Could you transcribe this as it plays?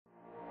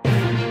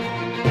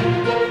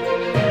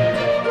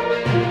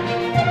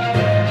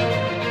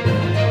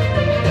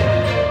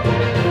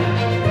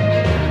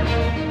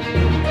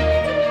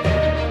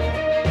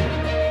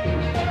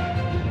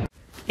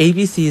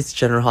ABC's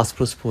General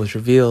Hospital Spoilers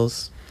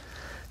reveals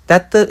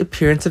that the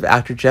appearance of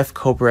actor Jeff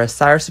Kober as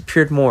Cyrus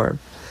appeared more,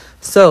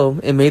 so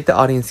it made the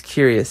audience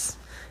curious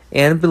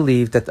and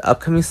believed that the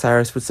upcoming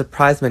Cyrus would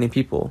surprise many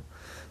people.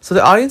 So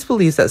the audience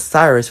believes that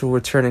Cyrus will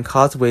return and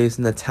cause waves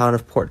in the town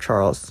of Port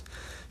Charles.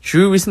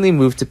 Drew recently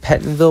moved to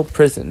Pentonville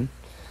Prison,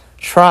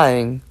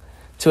 trying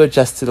to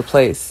adjust to the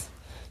place.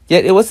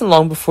 Yet it wasn't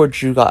long before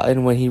Drew got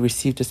in when he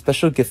received a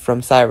special gift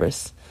from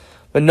Cyrus.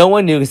 But no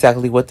one knew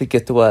exactly what the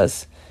gift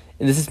was,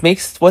 and this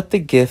makes what the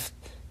gift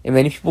and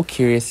many people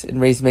curious and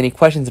raised many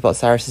questions about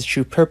Cyrus's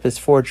true purpose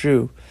for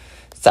Drew.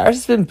 Cyrus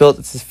has been built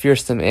as a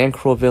fearsome and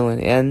cruel villain,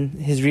 and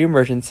his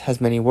reemergence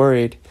has many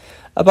worried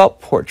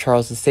about Port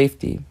Charles'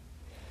 safety.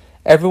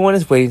 Everyone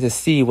is waiting to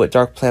see what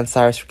dark plans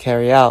Cyrus will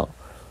carry out.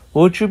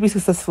 Will Drew be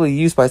successfully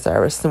used by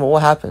Cyrus, and what will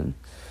happen?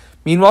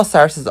 Meanwhile,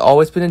 Cyrus has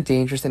always been a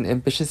dangerous and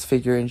ambitious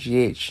figure in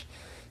GH.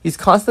 He's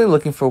constantly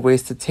looking for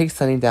ways to take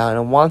Sunny down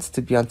and wants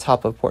to be on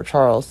top of Port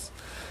Charles.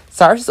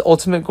 Cyrus's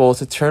ultimate goal is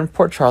to turn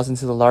Port Charles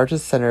into the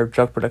largest center of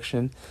drug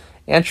production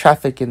and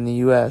traffic in the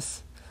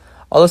U.S.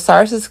 Although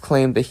Cyrus has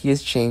claimed that he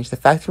has changed, the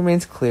fact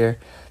remains clear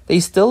that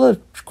he's still a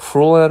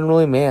cruel and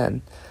unruly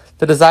man.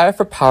 The desire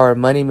for power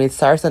and money made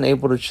Cyrus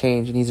unable to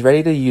change, and he's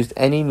ready to use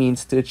any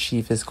means to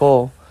achieve his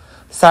goal.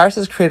 Cyrus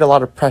has created a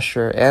lot of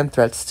pressure and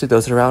threats to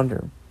those around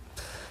him.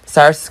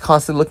 Cyrus is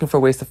constantly looking for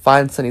ways to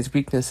find Sunny's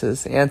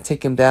weaknesses and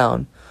take him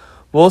down.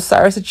 Will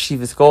Cyrus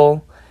achieve his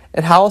goal?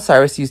 And how will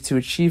Cyrus use to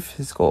achieve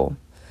his goal?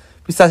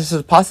 Besides,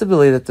 there's a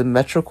possibility that the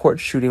Metro Court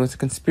shooting was a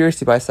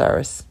conspiracy by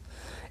Cyrus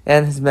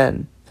and his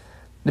men.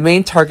 The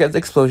main target of the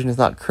explosion is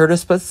not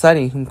Curtis but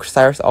Sunny, whom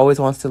Cyrus always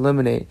wants to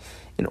eliminate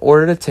in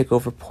order to take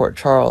over Port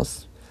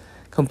Charles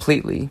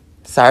completely.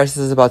 Cyrus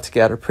is about to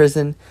get out of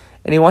prison,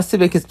 and he wants to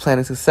make his plan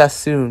a success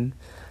soon.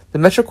 The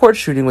Metro Court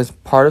shooting was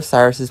part of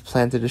Cyrus's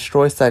plan to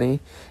destroy Sunny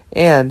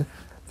and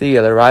the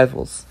other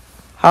rivals.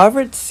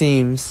 However, it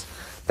seems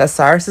that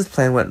Cyrus's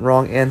plan went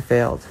wrong and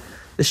failed.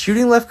 The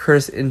shooting left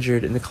Curtis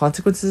injured, and the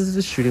consequences of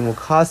the shooting will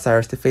cause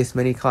Cyrus to face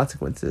many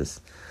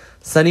consequences.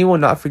 Sunny will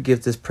not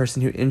forgive this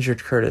person who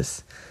injured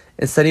Curtis,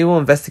 and Sunny will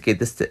investigate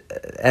this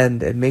to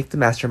end and make the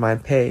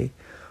mastermind pay.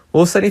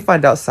 Will Sunny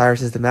find out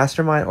Cyrus is the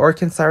mastermind, or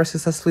can Cyrus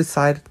successfully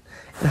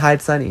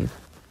hide Sunny?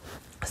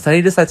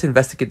 Sunny decides to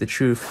investigate the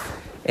truth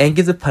and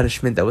gives a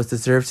punishment that was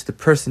deserved to the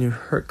person who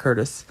hurt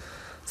Curtis.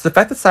 So the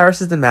fact that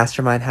Cyrus is the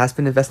mastermind has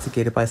been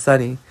investigated by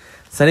Sunny.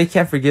 Sunny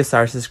can't forgive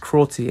Cyrus's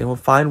cruelty and will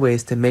find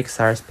ways to make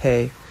Cyrus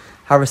pay.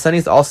 However, Sunny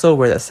is also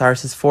aware that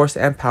Cyrus's force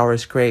and power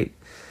is great.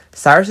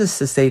 Cyrus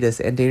is a sadist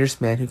and dangerous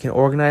man who can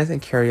organize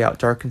and carry out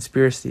dark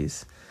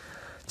conspiracies.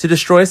 To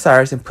destroy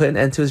Cyrus and put an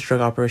end to his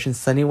drug operations,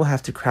 Sunny will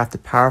have to craft a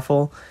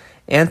powerful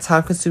and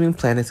time-consuming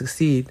plan to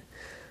succeed.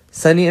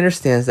 Sunny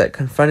understands that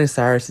confronting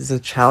Cyrus is a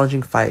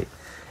challenging fight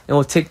and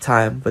will take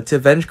time, but to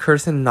avenge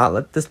Curtis and not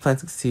let this plan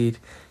succeed,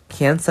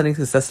 can Sunny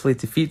successfully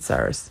defeat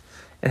Cyrus?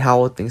 And how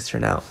will things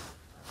turn out?